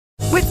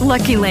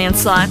Lucky Land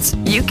Slots,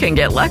 you can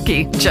get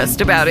lucky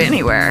just about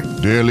anywhere.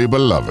 Dearly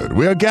beloved,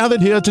 we are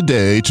gathered here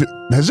today to...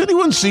 Has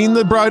anyone seen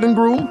the bride and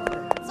groom?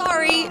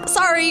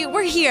 Sorry,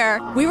 we're here.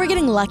 We were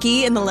getting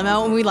lucky in the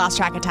limo and we lost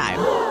track of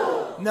time.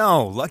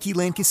 No, Lucky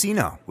Land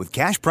Casino, with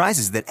cash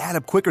prizes that add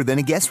up quicker than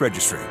a guest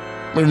registry.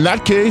 In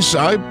that case,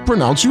 I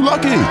pronounce you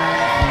lucky.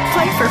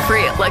 Play for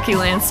free at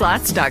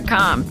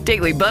LuckyLandSlots.com.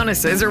 Daily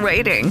bonuses are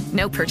waiting.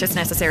 No purchase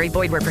necessary.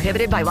 Void where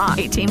prohibited by law.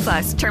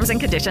 18+. Terms and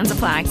conditions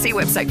apply. See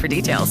website for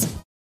details.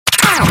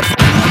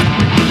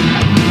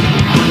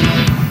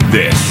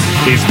 This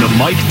is the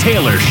Mike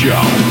Taylor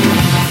Show.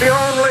 The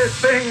only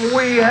thing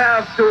we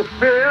have to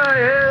fear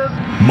is...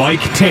 Mike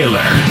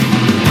Taylor.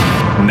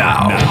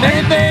 Now.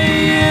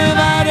 Baby,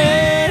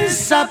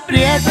 esa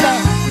prieta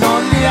no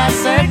le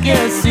hace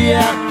que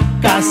sea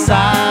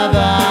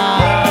casada.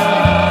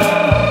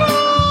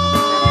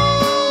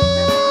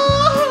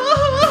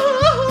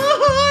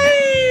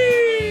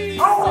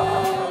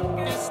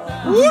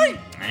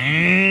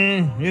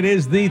 It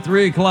is the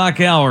 3 o'clock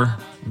hour.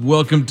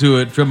 Welcome to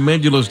it.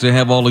 Tremendous to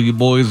have all of you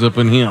boys up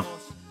in here.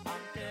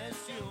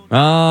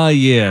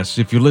 Yes.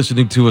 If you're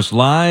listening to us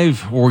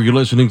live or you're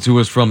listening to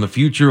us from the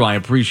future, I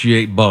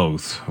appreciate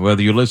both.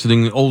 Whether you're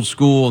listening old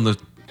school on the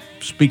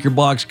speaker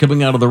box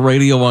coming out of the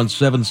radio on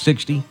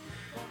 760,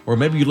 or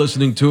maybe you're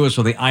listening to us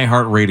on the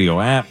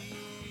iHeartRadio app.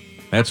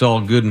 That's all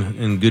good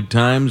in good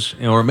times.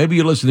 Or maybe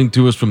you're listening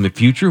to us from the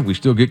future. We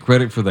still get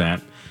credit for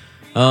that.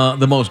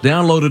 The most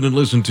downloaded and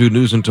listened to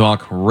news and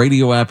talk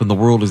radio app in the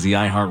world is the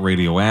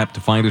iHeartRadio app. To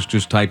find us,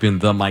 just type in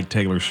The Mike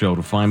Taylor Show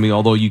to find me,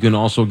 although you can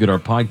also get our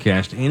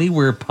podcast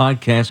anywhere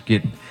podcasts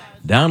get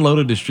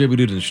downloaded,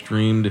 distributed, and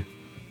streamed.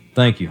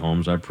 Thank you,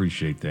 Holmes. I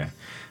appreciate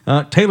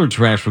that. Taylor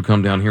Trash will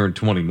come down here in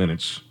 20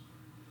 minutes.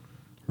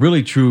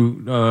 Really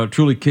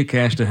truly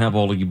kick-ass to have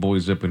all of you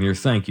boys up in here.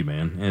 Thank you,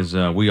 man, as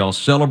we all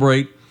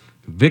celebrate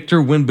Victor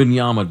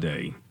Wembanyama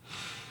Day.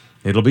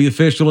 It'll be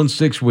official in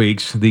 6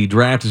 weeks. The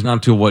draft is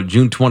not until,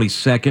 June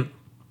 22nd?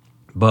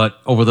 But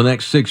over the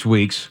next 6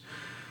 weeks,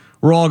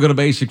 we're all going to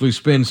basically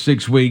spend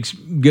 6 weeks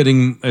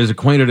getting as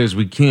acquainted as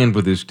we can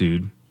with this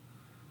dude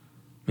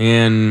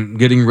and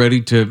getting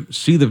ready to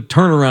see the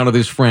turnaround of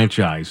this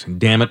franchise. And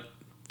damn it,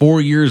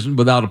 4 years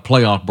without a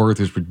playoff berth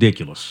is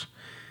ridiculous.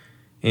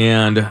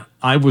 And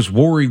I was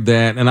worried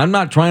that, and I'm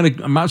not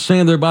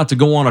saying they're about to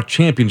go on a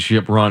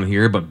championship run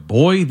here, but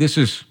boy, this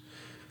is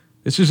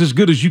as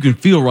good as you can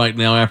feel right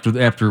now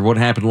after what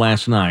happened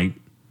last night.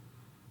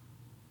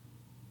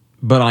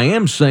 But I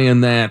am saying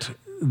that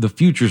the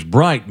future's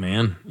bright,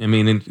 man. I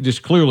mean, it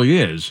just clearly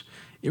is.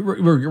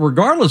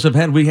 Regardless of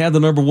had we had the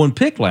number one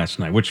pick last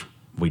night, which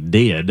we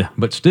did,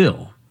 but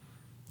still.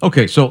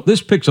 Okay, so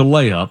this pick's a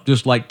layup,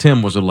 just like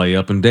Tim was a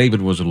layup and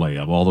David was a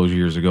layup all those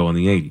years ago in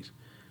the 80s.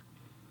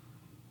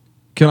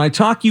 Can I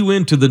talk you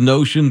into the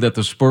notion that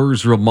the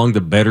Spurs are among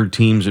the better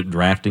teams at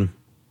drafting?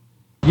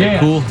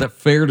 Yeah. Cool? Is that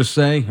fair to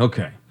say?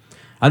 Okay.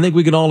 I think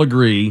we can all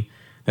agree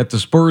that the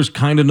Spurs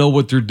kind of know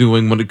what they're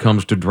doing when it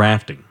comes to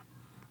drafting.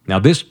 Now,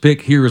 this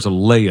pick here is a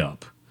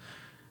layup.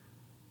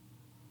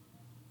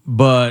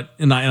 But,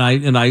 and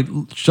I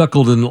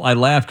chuckled and I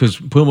laughed because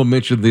Puma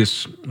mentioned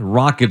this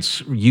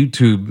Rockets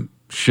YouTube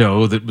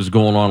show that was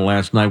going on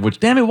last night, which,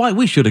 damn it, why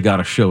we should have got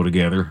a show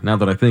together, now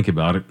that I think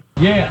about it.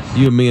 Yeah.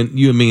 You and me and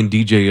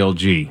DJ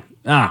LG.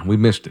 We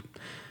missed it.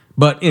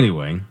 But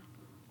anyway...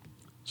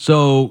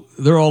 So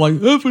they're all like,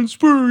 effing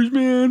Spurs,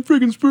 man,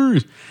 freaking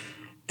Spurs.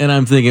 And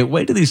I'm thinking,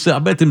 wait till I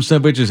bet them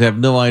some bitches have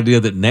no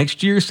idea that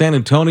next year San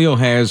Antonio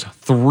has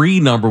 3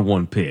 number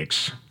 1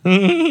 picks.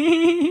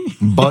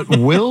 But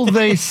will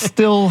they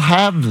still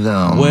have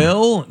them?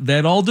 Well,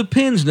 that all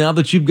depends now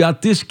that you've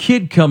got this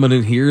kid coming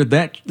in here.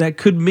 That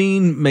could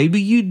mean maybe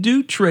you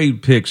do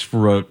trade picks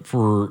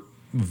for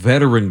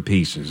veteran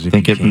pieces. I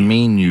think it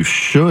mean you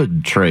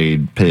should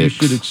trade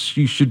picks.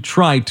 You should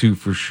try to,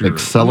 for sure.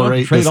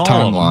 Accelerate this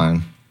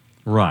timeline.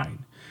 Right.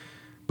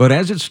 But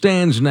as it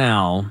stands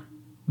now,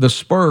 the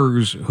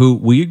Spurs, who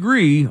we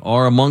agree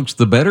are amongst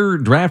the better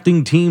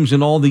drafting teams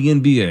in all the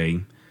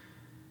NBA,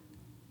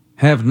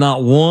 have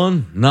not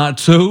 1, not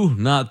 2,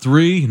 not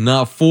 3,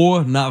 not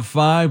 4, not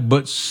 5,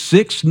 but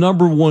 6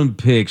 number 1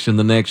 picks in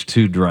the next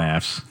 2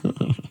 drafts.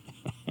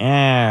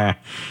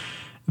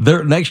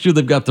 Next year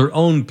they've got their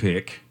own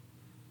pick,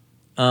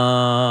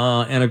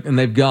 and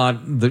they've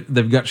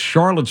got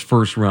Charlotte's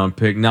first round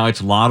pick. Now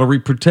it's lottery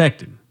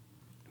protected,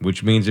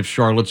 which means if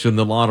Charlotte's in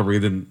the lottery,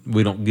 then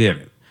we don't get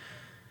it.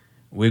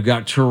 We've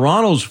got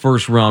Toronto's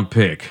first round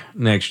pick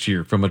next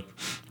year from a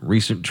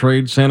recent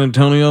trade San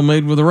Antonio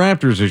made with the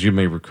Raptors, as you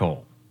may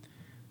recall.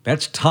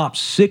 That's top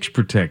 6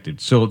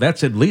 protected, so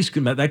that's at least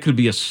that could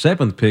be a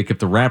 7th pick if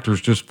the Raptors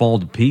just fall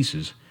to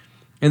pieces.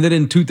 And then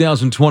in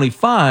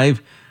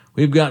 2025.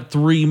 We've got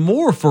 3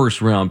 more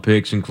first-round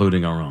picks,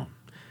 including our own.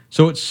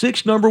 So it's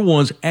 6 number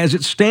 1s. As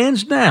it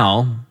stands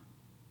now,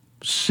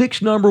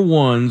 6 number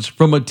 1s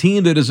from a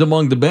team that is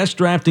among the best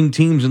drafting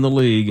teams in the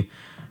league,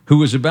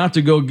 who is about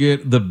to go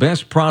get the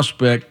best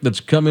prospect that's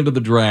come into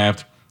the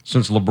draft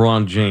since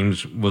LeBron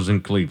James was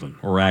in Cleveland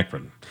or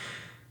Akron.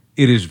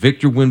 It is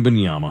Victor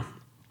Wembanyama.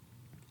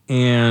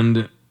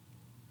 And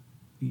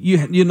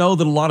you know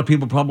that a lot of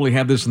people probably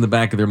have this in the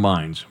back of their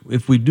minds.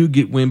 If we do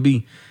get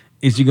Wemby,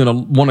 is he going to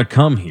want to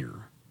come here?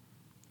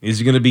 Is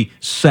he going to be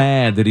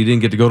sad that he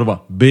didn't get to go to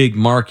a big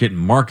market and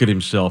market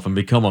himself and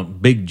become a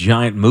big,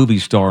 giant movie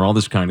star and all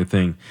this kind of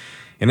thing?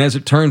 And as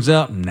it turns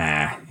out,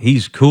 nah,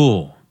 he's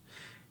cool.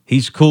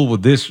 He's cool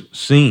with this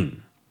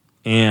scene.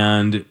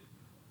 And,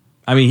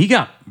 I mean, he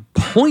got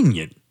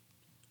poignant.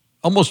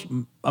 Almost,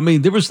 I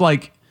mean, there was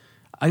like,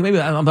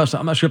 I'm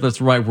not sure if that's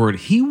the right word.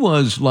 He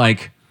was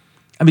like,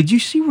 I mean, do you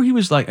see where he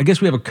was like, I guess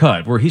we have a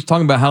cut where he's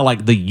talking about how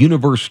like the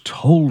universe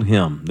told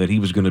him that he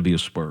was going to be a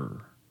Spur.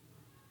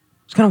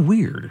 It's kind of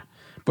weird,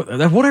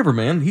 but whatever,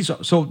 man.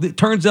 So it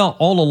turns out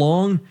all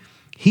along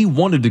he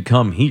wanted to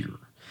come here,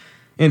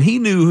 and he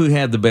knew who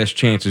had the best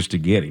chances to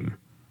get him,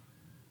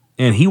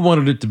 and he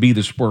wanted it to be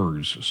the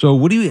Spurs. So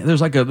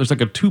there's like a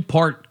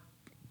 2-part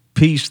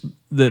piece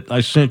that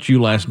I sent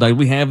you last night.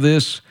 We have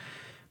this.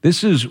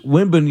 This is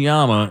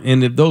Wembanyama,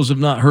 and if those have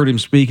not heard him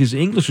speak, his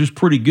English is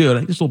pretty good. I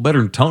think it's a little better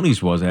than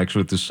Tony's was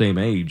actually at the same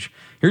age.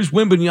 Here's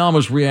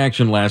Wembanyama's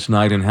reaction last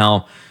night and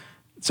how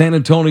San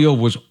Antonio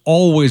was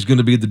always going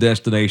to be the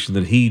destination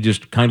that he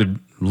just kind of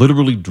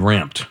literally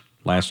dreamt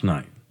last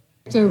night.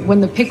 So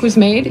when the pick was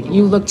made,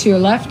 you looked to your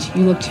left,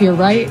 you looked to your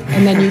right,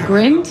 and then you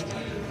grinned.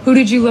 Who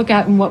did you look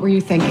at and what were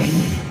you thinking?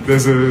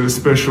 There's a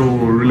special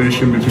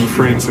relation between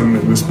France and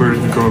the Spurs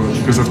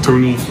because of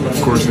Tony,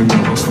 of course, and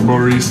also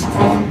Boris.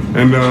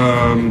 And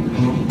I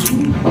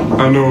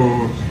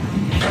know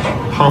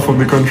half of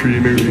the country,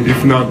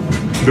 if not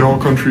the whole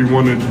country,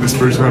 wanted the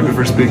Spurs to have the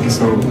first pick.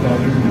 So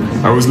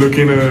I was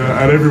looking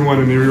at everyone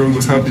and everyone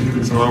was happy,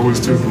 so I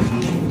was too.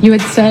 You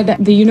had said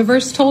the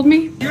universe told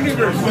me?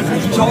 Universe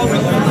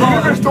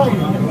told me.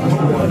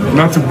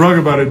 Not to brag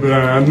about it, but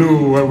I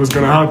knew what was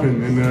going to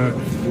happen. And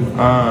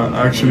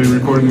I actually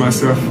recorded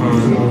myself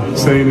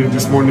saying it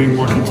this morning,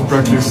 walking to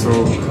practice.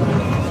 So,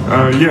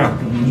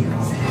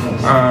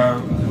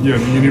 the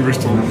universe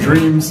told me.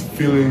 Dreams,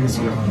 feelings,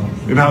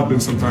 it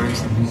happens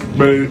sometimes.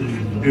 But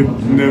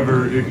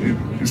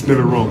it's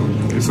never wrong.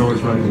 It's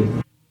always right.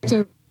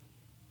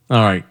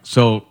 All right,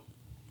 so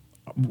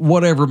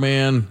whatever,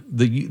 man.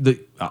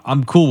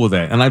 I'm cool with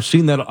that, and I've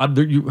seen that.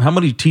 How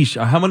many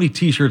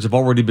T-shirts have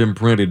already been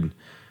printed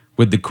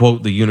with the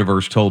quote, "The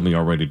universe told me"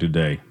 already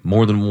today?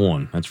 More than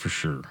one, that's for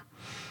sure.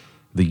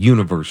 The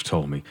universe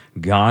told me.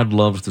 God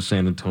loves the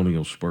San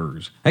Antonio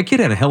Spurs. That kid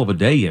had a hell of a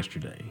day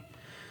yesterday.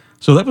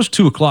 So that was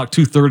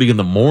 2:30 in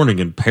the morning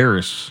in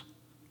Paris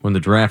when the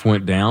draft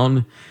went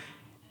down,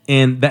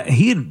 and that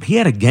he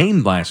had a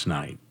game last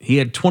night. He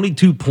had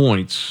 22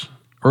 points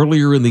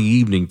earlier in the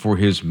evening for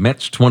his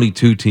Mets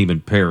 22 team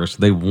in Paris.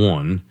 They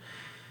won.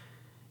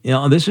 You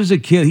know, this is a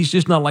kid. He's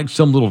just not like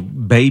some little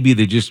baby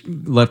that just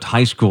left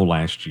high school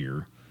last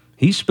year.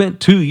 He spent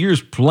 2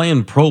 years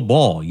playing pro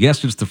ball.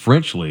 Yes, it's the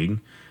French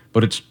league,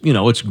 but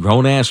it's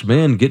grown ass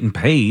men getting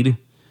paid.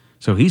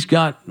 So he's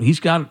got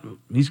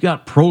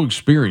pro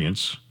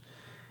experience,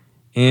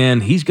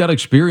 and he's got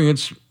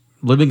experience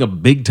living a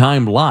big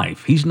time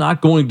life. He's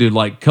not going to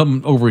like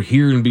come over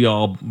here and be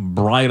all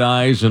bright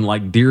eyes and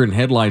like deer in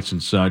headlights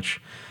and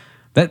such.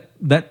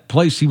 That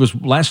place he was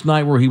last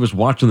night where he was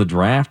watching the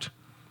draft,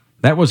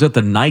 that was at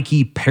the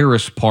Nike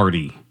Paris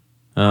party.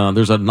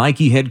 There's a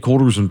Nike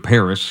headquarters in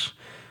Paris.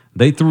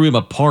 They threw him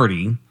a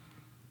party,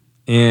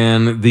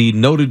 and the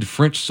noted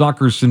French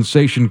soccer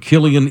sensation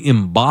Kylian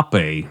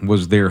Mbappe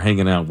was there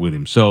hanging out with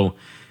him. So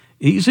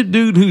he's a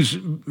dude who's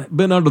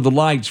been under the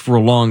lights for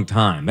a long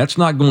time. That's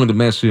not going to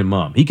mess him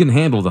up. He can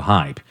handle the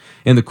hype.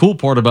 And the cool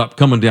part about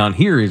coming down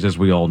here is, as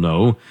we all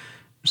know,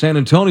 San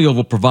Antonio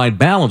will provide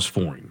balance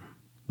for him.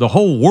 The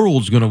whole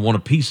world's going to want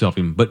a piece of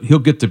him, but he'll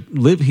get to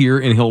live here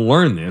and he'll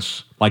learn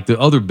this, like the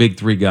other big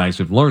three guys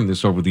have learned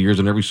this over the years,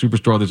 and every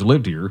superstar that's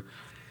lived here.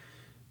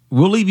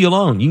 We'll leave you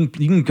alone. You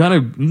can kind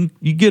of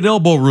you get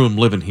elbow room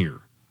living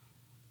here.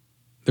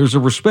 There's a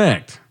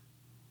respect,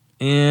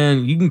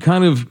 and you can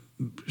kind of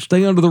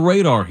stay under the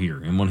radar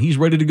here. And when he's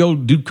ready to go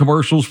do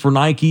commercials for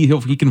Nike,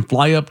 he can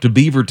fly up to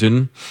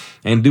Beaverton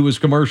and do his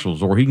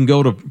commercials, or he can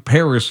go to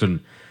Paris and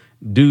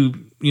do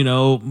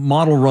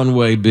model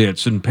runway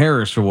bits in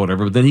Paris or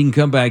whatever. But then he can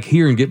come back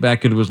here and get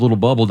back into his little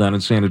bubble down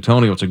in San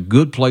Antonio. It's a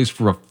good place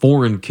for a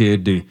foreign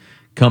kid to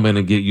come in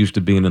and get used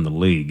to being in the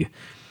league.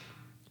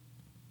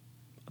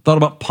 I thought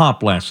about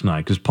Pop last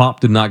night because Pop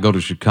did not go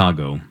to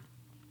Chicago.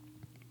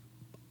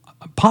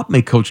 Pop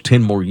may coach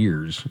 10 more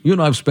years. You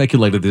and I have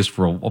speculated this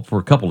for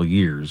a couple of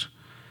years.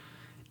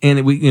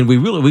 And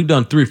we've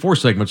done 3 or 4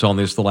 segments on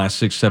this the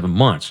last 6-7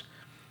 months.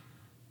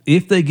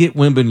 If they get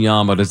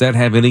Wembanyama, does that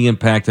have any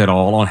impact at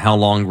all on how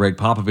long Greg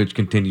Popovich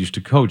continues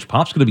to coach?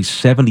 Pop's going to be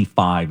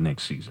 75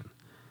 next season,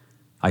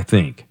 I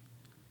think.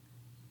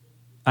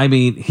 I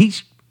mean,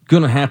 he's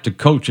going to have to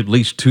coach at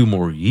least 2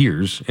 more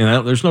years,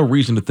 and there's no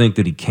reason to think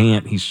that he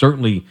can't. He's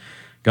certainly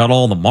got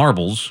all the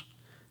marbles.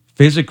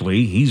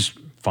 Physically, he's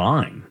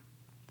fine.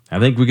 I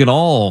think we can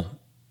all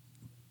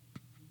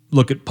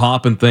look at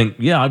Pop and think,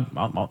 yeah,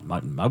 I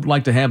would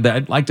like to have that.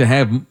 I'd like to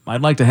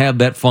have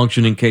that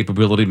functioning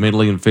capability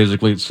mentally and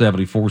physically at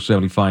 74,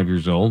 75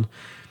 years old.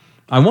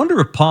 I wonder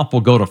if Pop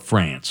will go to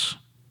France.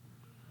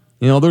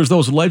 You know, there's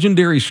those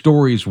legendary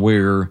stories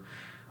where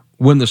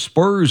when the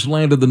Spurs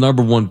landed the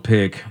number 1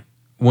 pick,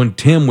 when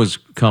Tim was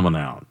coming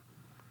out,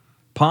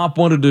 Pop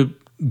wanted to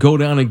go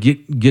down and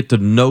get to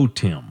know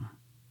Tim.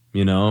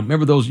 You know,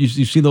 remember those?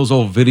 You see those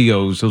old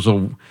videos, those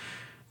old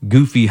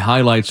goofy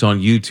highlights on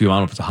YouTube. I don't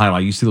know if it's a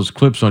highlight. You see those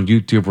clips on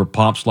YouTube where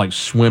Pop's like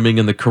swimming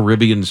in the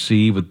Caribbean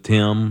Sea with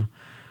Tim,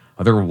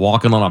 or they're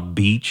walking on a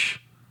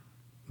beach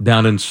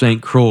down in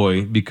St.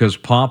 Croix because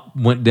Pop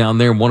went down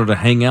there and wanted to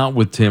hang out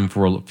with Tim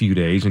for a few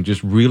days and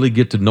just really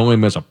get to know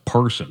him as a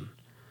person.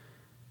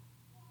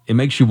 It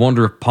makes you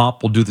wonder if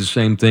Pop will do the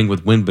same thing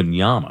with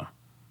Wembanyama.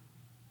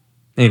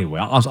 Anyway,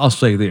 I'll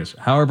say this.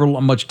 However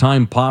much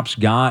time Pop's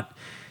got,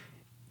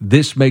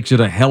 this makes it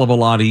a hell of a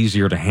lot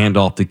easier to hand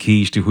off the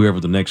keys to whoever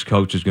the next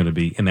coach is going to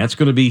be, and that's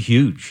going to be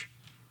huge.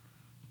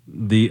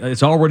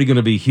 It's already going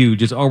to be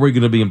huge. It's already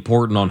going to be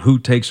important on who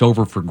takes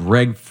over for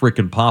Greg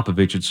frickin'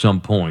 Popovich at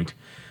some point.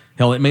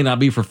 Hell, it may not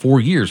be for 4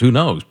 years. Who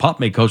knows? Pop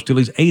may coach till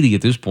he's 80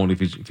 at this point if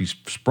he's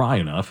spry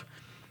enough.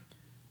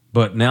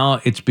 But now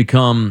it's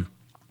become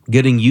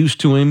getting used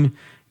to him,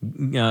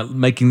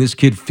 making this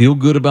kid feel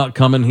good about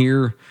coming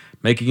here,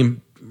 making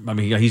him, I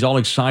mean, he's all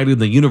excited.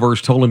 The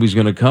universe told him he's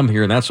going to come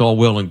here, and that's all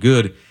well and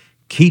good.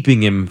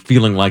 Keeping him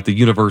feeling like the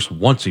universe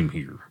wants him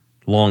here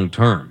long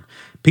term.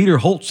 Peter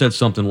Holt said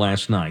something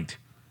last night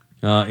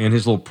in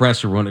his little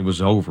presser when it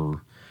was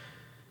over,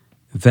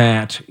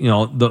 that, you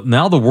know,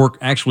 now the work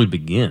actually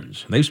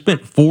begins. They've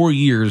spent 4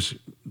 years,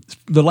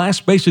 the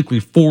last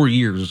basically 4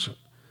 years,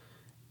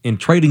 in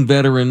trading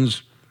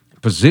veterans,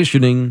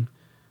 positioning,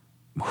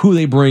 who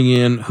they bring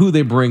in, who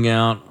they bring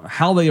out,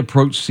 how they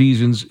approach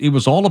seasons. It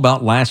was all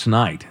about last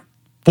night.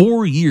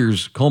 4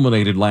 years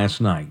culminated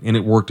last night, and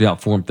it worked out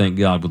for him, thank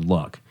God, with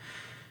luck.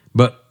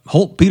 But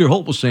Peter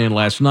Holt was saying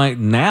last night,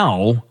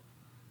 now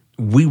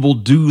we will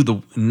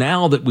do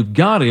now that we've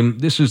got him,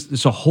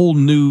 it's a whole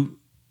new,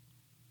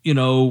 you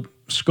know,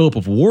 scope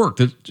of work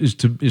that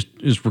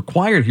is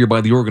required here by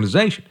the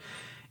organization.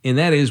 And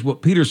that is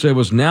what Peter said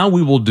was, now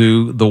we will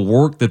do the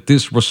work that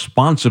this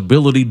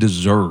responsibility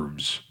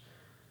deserves.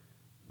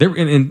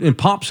 And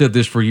Pop said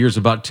this for years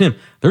about Tim.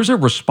 There's a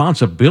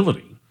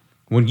responsibility.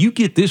 When you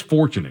get this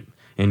fortunate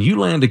and you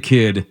land a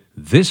kid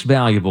this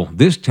valuable,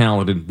 this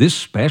talented, this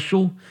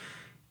special,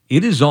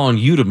 it is on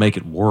you to make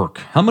it work.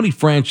 How many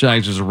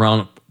franchises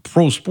around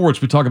pro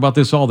sports, we talk about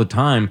this all the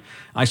time.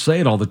 I say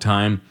it all the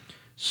time.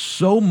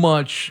 So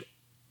much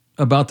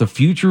about the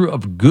future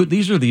of good.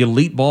 These are the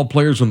elite ball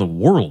players in the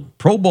world.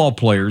 Pro ball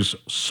players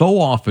so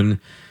often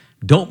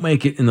don't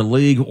make it in the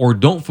league or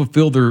don't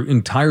fulfill their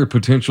entire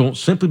potential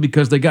simply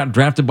because they got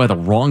drafted by the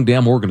wrong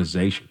damn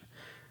organization.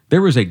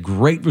 There is a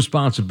great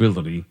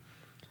responsibility.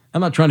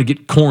 I'm not trying to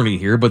get corny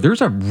here, but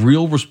there's a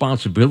real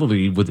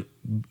responsibility with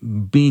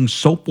being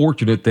so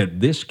fortunate that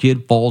this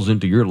kid falls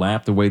into your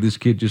lap the way this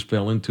kid just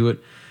fell into it.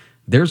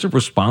 There's a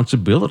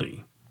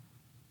responsibility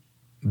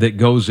that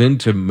goes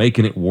into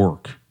making it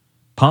work.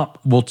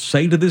 Pop will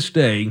say to this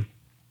day,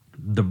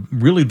 the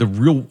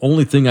real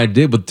only thing I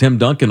did with Tim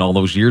Duncan all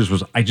those years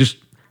was I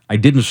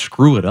didn't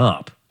screw it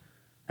up.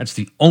 That's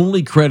the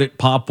only credit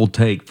Pop will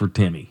take for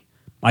Timmy.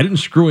 I didn't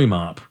screw him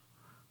up.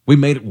 We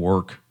made it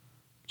work.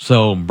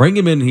 So bring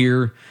him in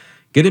here,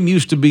 get him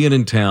used to being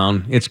in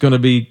town. It's going to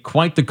be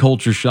quite the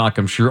culture shock,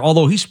 I'm sure.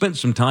 Although he spent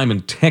some time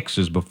in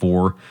Texas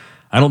before.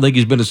 I don't think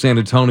he's been to San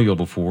Antonio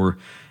before.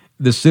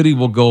 The city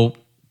will go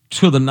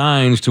to the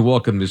nines to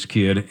welcome this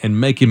kid and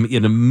make him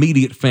an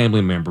immediate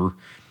family member.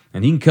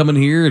 And he can come in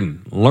here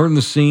and learn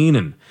the scene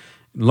and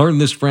learn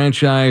this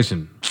franchise.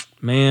 And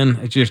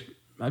man,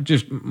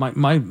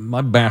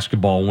 my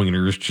basketball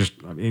wiener is just,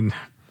 I mean,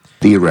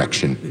 the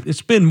erection.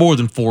 It's been more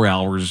than 4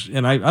 hours,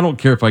 and I don't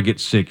care if I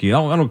get sick. I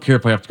don't care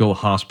if I have to go to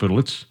the hospital.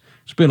 It's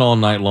been all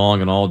night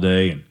long and all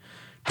day, and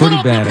pretty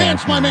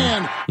badass, my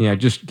man. Yeah,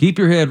 just keep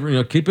your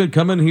head, keep it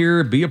coming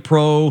here, be a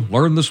pro,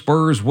 learn the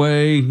Spurs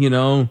way,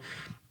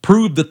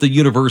 prove that the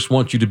universe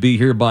wants you to be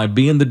here by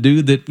being the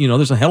dude that,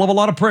 there's a hell of a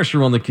lot of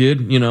pressure on the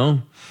kid,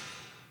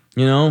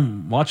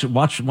 watch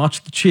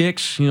the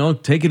chicks,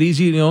 take it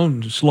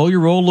easy, slow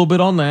your roll a little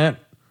bit on that.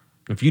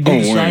 If you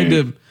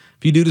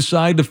do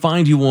decide to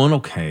find you one,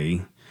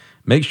 okay,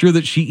 make sure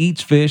that she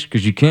eats fish,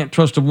 because you can't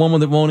trust a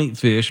woman that won't eat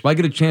fish. If I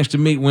get a chance to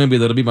meet Wemby,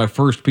 that'll be my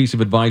first piece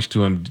of advice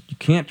to him. You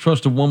can't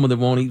trust a woman that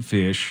won't eat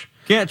fish.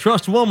 Can't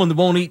trust a woman that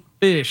won't eat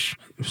fish.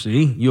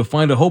 See, you'll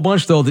find a whole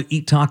bunch, though, that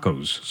eat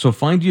tacos. So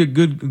find you a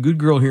good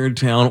girl here in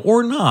town,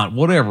 or not,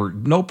 whatever.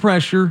 No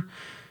pressure.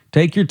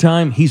 Take your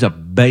time. He's a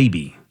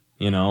baby.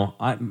 I'm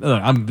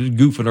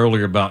goofing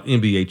earlier about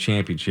NBA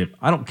championship.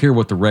 I don't care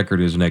what the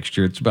record is next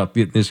year. It's about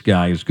getting this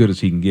guy as good as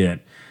he can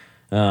get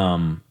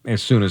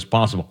as soon as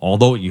possible.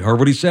 Although you heard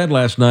what he said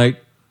last night.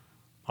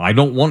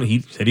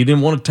 He said he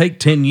didn't want to take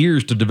 10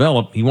 years to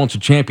develop. He wants a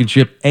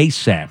championship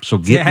ASAP. So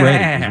get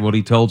ready, is what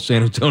he told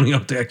San Antonio,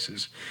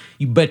 Texas.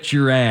 You bet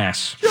your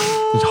ass.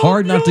 It's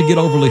hard not to get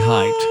overly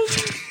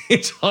hyped.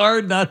 It's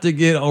hard not to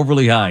get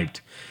overly hyped.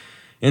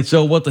 And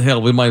so what the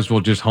hell? We might as well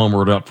just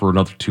homer it up for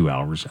another 2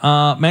 hours.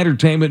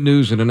 Entertainment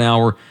news in an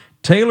hour.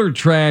 Taylor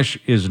Trash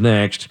is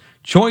next.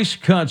 Choice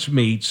Cuts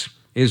Meats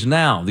is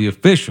now the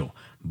official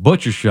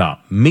butcher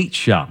shop, meat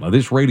shop of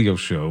this radio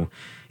show.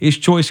 Is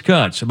Choice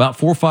Cuts, about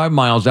 4 or 5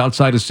 miles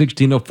outside of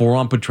 1604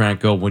 on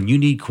Potranco. When you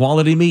need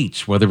quality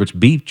meats, whether it's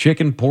beef,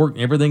 chicken, pork,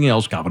 everything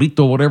else,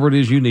 cabrito, whatever it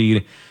is you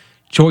need,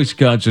 Choice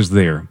Cuts is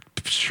there.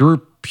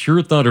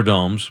 Pure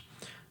Thunderdomes,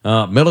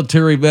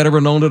 military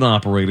veteran owned and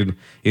operated.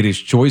 It is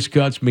Choice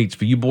Cuts Meats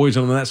for you boys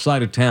on that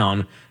side of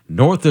town,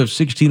 north of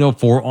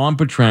 1604 on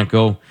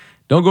Potranco.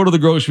 Don't go to the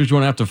grocery store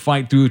and have to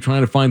fight through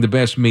trying to find the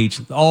best meats.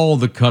 All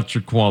the cuts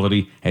are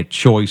quality at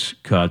Choice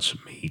Cuts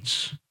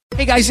Meats.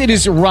 Hey guys, it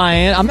is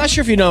Ryan. I'm not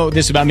sure if you know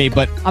this about me,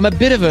 but I'm a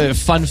bit of a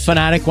fun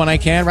fanatic when I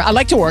can. I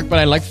like to work, but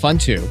I like fun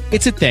too.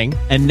 It's a thing.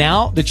 And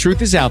now the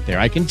truth is out there.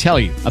 I can tell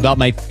you about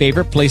my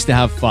favorite place to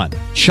have fun.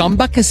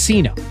 Chumba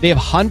Casino. They have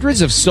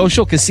hundreds of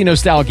social casino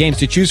style games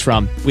to choose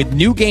from with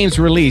new games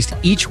released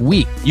each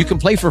week. You can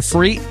play for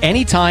free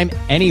anytime,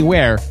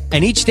 anywhere.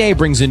 And each day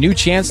brings a new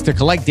chance to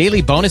collect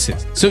daily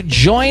bonuses. So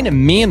join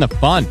me in the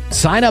fun.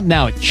 Sign up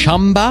now at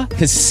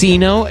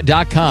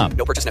ChumbaCasino.com.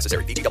 No purchase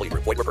necessary. VGW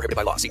Group. Void where prohibited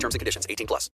by law. See terms and conditions. 18+.